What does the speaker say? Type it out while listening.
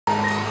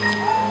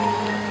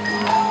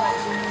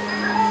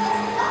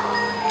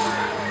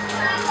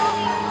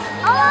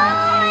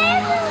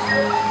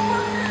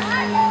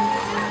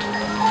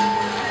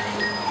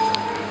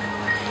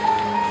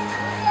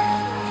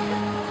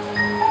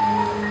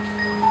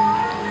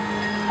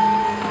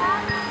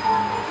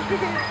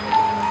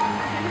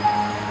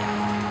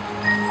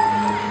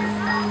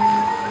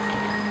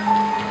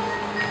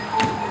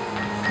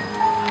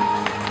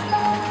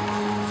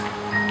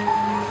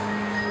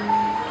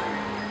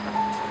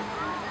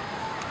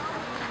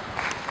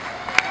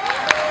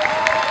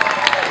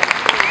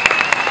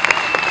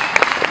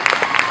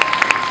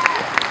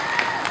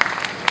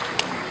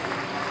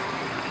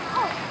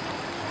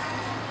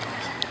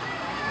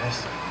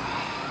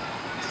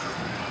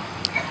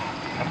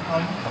Come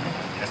on.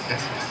 Yes,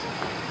 yes, yes.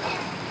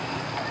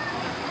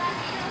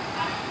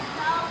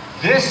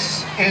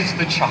 This is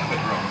the chocolate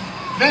room.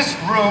 This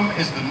room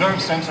is the nerve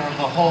center of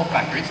the whole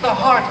factory. It's the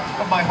heart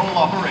of my whole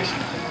operation.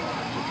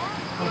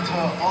 But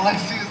all I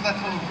see is that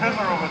little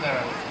river over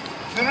there.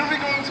 When are we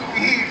going to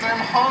eat?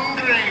 I'm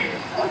hungry.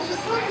 Oh,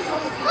 just look at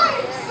those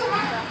pipes.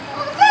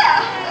 What's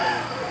that?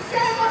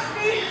 There must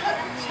be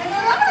 10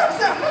 or 11 of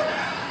them.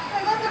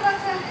 I wonder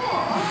what's that for.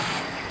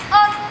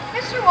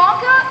 Mr.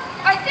 Wonka,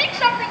 I think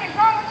something is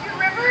wrong with your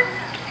river.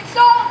 It's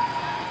all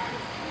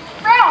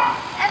brown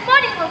and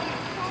muddy looking.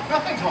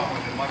 Nothing's wrong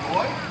with it, my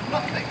boy.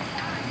 Nothing.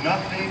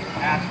 Nothing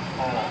at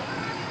all.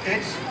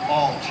 It's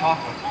all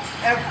chocolate.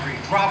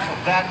 Every drop of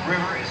that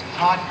river is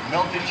hot,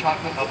 melted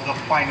chocolate of the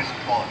finest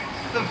quality.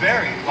 The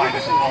very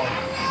finest quality.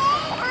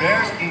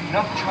 There's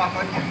enough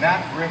chocolate in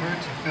that river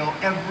to fill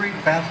every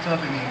bathtub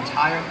in the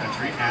entire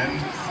country and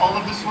all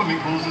of the swimming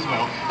pools as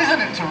well.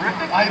 Isn't it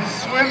terrific? I'd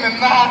swim in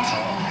that.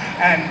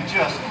 And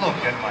just look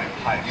at my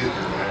pipes.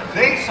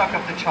 They suck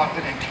up the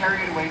chocolate and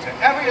carry it away to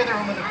every other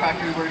room in the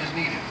factory where it is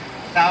needed.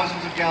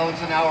 Thousands of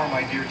gallons an hour,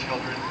 my dear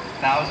children.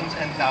 Thousands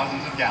and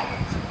thousands of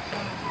gallons.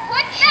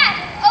 What's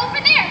that? Over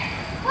there.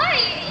 Why,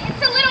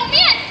 it's a little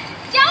man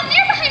down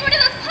there behind one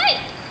of those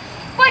pipes.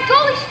 My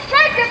golly,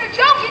 strike, there's a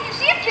joke. Can you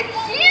see him? Can you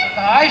see him?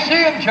 I see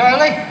him,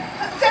 Charlie.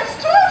 There's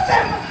 2 of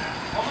them.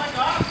 Oh my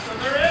gosh, so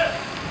there is.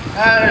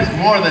 There's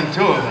more than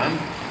 2 of them.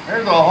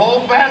 There's a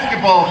whole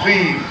basketball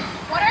team.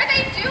 What are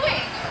they doing?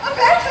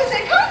 Where does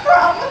they come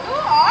from? Who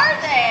are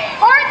they?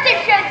 Aren't they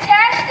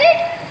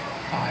fantastic?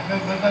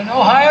 They're no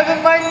higher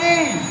than my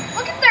knees.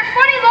 Look at their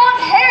funny long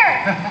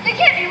hair. They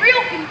can't be real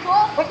people.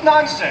 What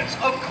nonsense.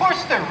 Of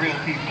course they're real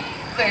people.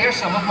 They are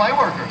some of my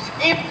workers.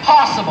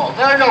 Impossible.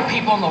 There are no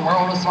people in the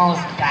world as small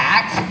as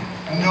that.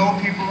 No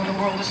people in the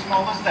world as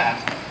small as that.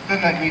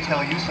 Then let me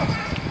tell you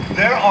something.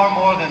 There are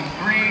more than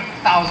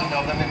 3,000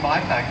 of them in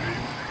my factory.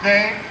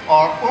 They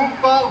are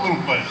Oompa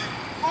Loompas.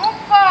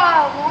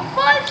 Oompa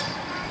Loompas?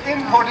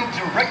 Imported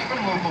direct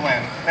from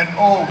Loompa-land. And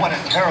oh, what a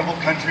terrible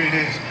country it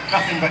is.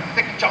 Nothing but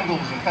thick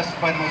jungles infested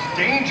by the most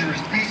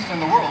dangerous beasts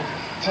in the world.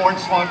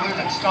 Hornswogglers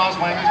and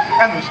snozwangers,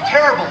 and those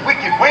terrible,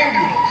 wicked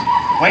wangdoodles.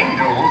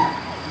 Wangdoodles?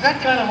 Is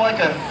that kind of like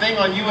a thing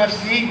on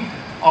UFC?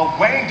 A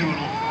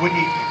wangdoodle would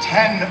eat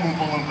 10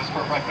 Oompa Loompas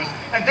for breakfast,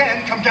 and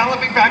then come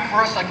galloping back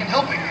for a second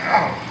helping.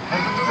 And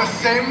to do the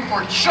same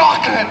for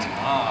chocolate.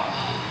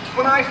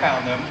 When I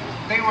found them,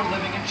 they were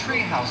living in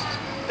tree houses.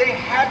 They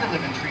had to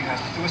live in tree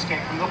houses to escape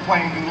from the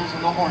wangdoodles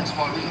and the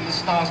hornswogglers and the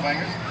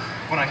snozwangers.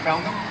 When I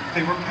found them,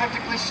 they were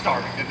practically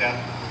starving to death.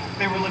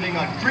 They were living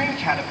on green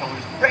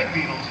caterpillars, red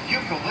beetles,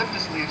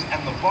 eucalyptus leaves,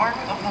 and the bark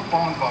of the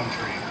bonbon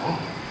tree. Oh.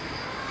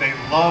 They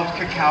loved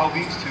cacao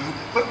beans too,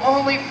 but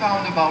only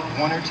found about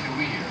 1 or 2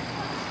 a year.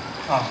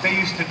 They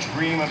used to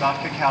dream about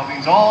cacao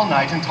beans all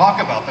night and talk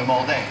about them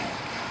all day.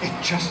 It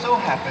just so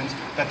happens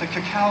that the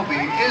cacao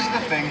bean is the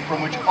thing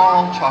from which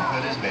all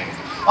chocolate is made.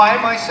 I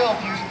myself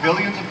use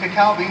billions of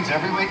cacao beans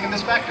every week in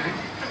this factory.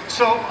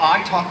 So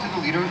I talked to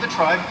the leader of the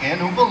tribe in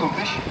Oompa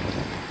Loompish.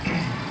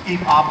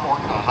 Eep-op or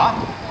aha.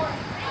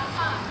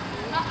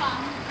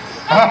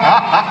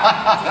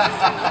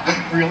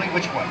 Really?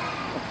 Which one?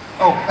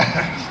 Oh.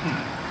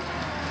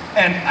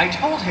 And I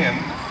told him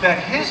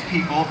that his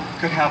people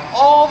could have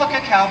all the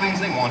cacao beans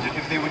they wanted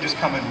if they would just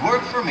come and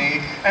work for me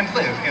and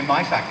live in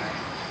my factory.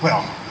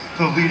 Well,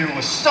 the leader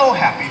was so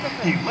happy,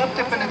 he leapt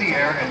up into the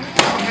air and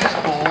threw his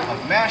bowl of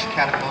mashed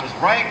caterpillars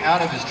right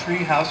out of his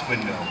treehouse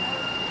window.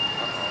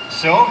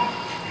 So,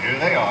 here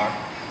they are.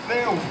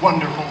 They're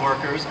wonderful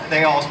workers.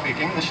 They all speak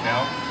English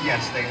now.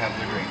 Yes, they have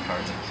their green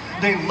cards.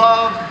 They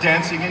love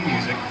dancing and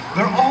music.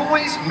 They're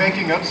always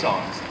making up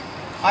songs.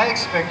 I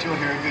expect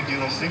you'll hear a good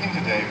deal of singing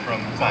today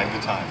from time to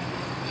time.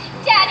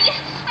 Daddy,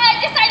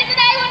 I decided that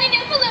I want an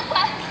Oompa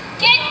Loompa.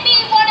 Get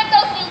me one of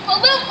those Oompa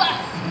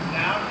Loompas.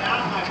 Now,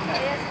 my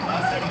pet.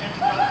 Let's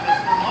interrupt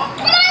Mr.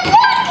 Wonka. But I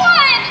want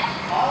one!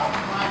 All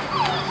right,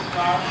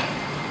 darling.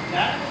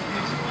 That is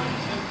which one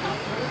took the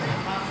first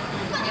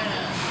possible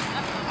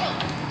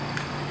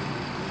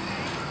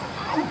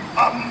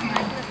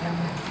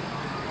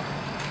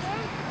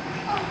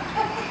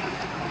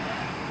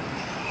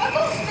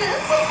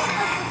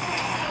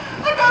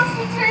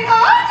Augustus,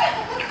 sweetheart!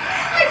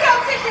 I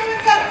don't think you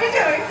would better be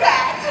doing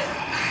that.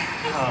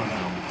 Oh,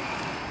 no.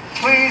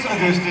 Please,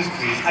 Augustus,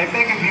 please, I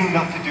beg of you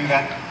not to do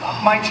that.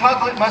 My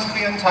chocolate must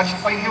be untouched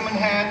by human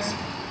hands.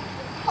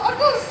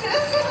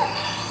 Augustus,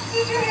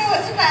 did you hear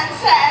what the man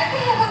said?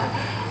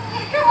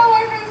 Come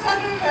away from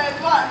Sunriver at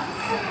once.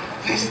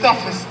 This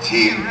stuff is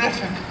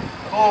terrific.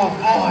 Oh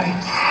boy.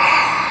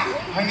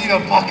 I need a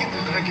bucket to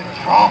drink it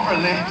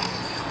properly.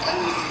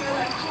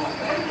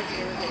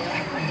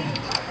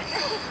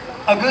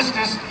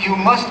 Augustus, you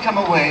must come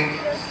away.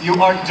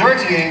 You are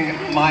dirtying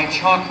my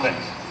chocolate.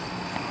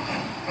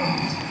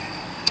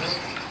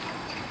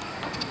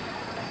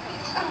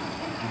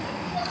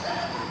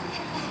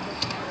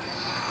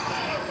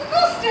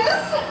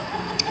 Augustus!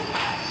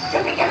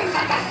 You'll be getting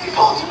some nasty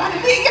calls from one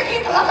of the eager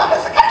people all over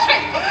the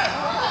country.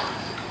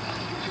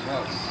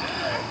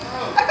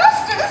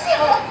 Augustus!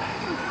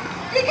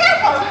 Be careful!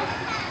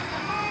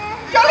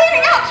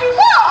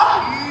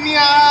 Save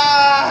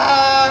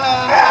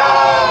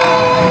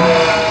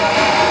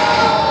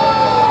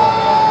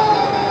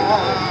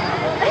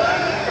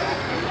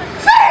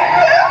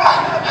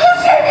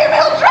him,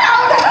 he'll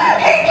drown!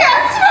 He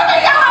can't swim a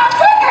yard!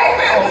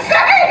 Save him!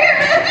 Save him!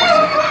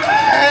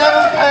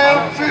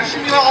 Help, fish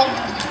me on.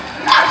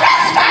 No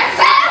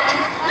trespassing!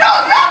 Do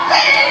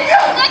something!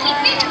 Lucky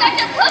fish is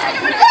acting closer to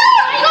one of the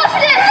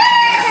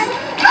Augustus!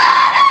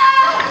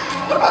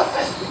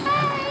 Augustus!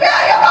 Where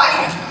are you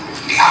going?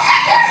 No,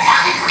 get here!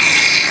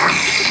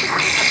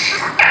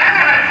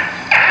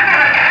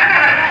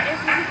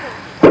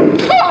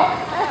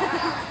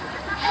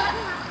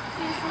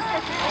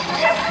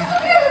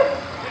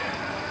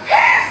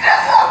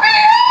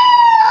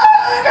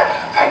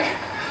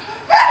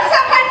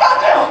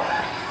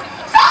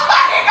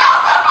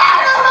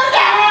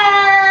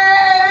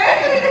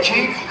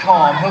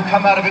 Calm, he'll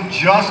come out of it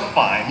just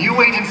fine. You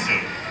wait and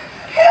see.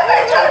 He'll be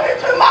turned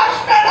into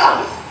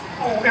marshmallows!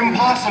 Oh,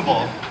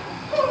 impossible.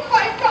 Oh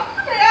my God,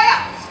 may I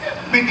ask?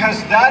 Because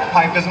that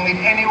pipe doesn't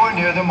lead anywhere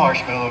near the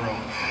marshmallow room.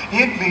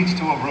 It leads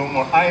to a room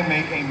where I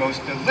make a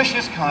most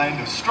delicious kind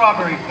of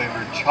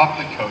strawberry-flavored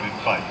chocolate-coated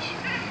fudge.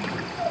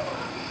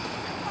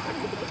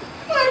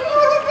 My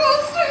poor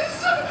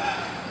Augustus!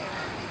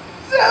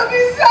 They'll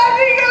be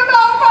sending him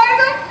out by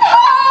the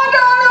pound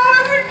all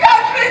over the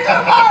country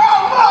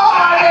tomorrow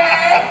morning!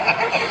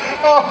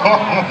 Oh,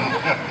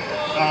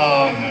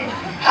 no.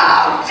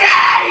 How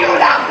dare you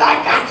laugh like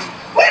that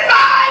when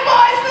my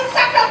boy's been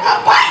sucked up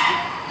the pipe!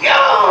 You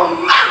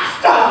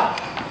monster!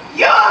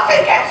 You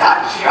think it's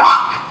a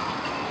joke?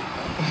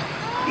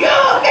 You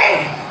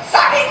think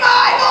sucking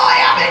my boy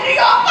up into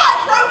your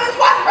fudge room is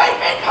one great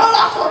big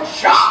colossal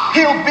joke?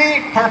 He'll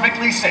be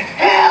perfectly safe.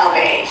 He'll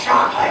be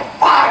chocolate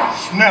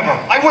fudge! Never.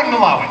 I wouldn't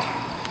allow it.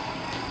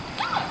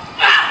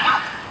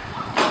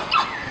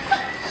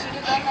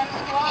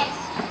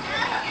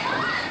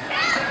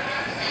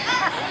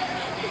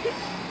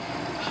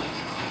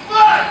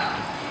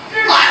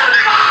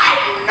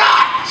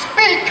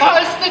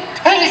 Because the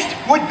taste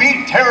would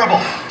be terrible.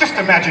 Just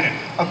imagine it.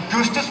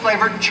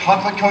 Augustus-flavored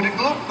chocolate-coated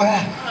glue.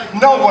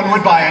 No one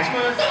would buy it.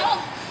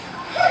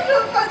 I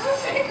don't want to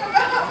think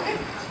about it.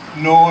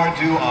 Nor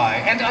do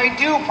I. And I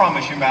do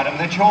promise you, madam,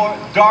 that your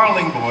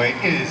darling boy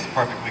is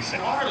perfectly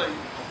safe. Charlie.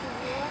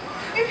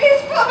 If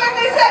he's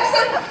perfectly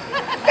safe,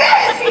 where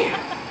is he?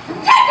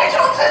 Take me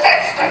to this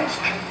instant!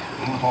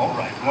 All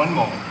right, one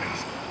moment,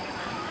 please.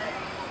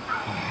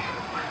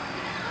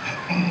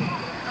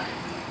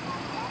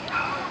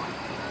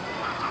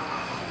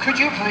 Could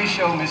you please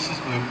show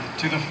Mrs. Gloop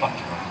to the fudge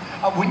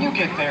room? When you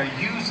get there,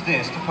 use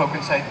this to poke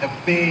inside the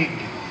big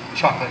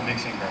chocolate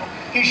mixing barrel.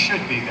 He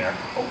should be there.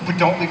 Oh, but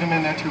don't leave him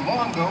in there too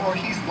long, though, or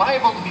he's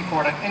liable to be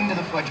poured out into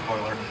the fudge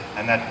boiler,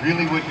 and that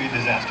really would be a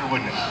disaster,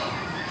 wouldn't it?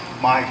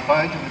 My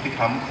fudge would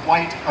become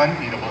quite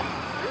uneatable.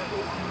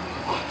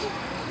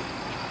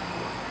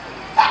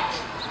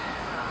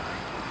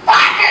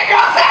 What did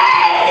you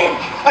say?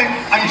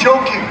 I'm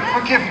joking.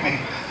 Forgive me.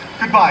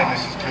 Goodbye,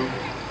 Mrs. Gloop.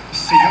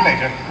 See you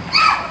later.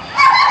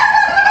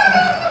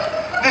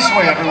 This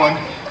way, everyone.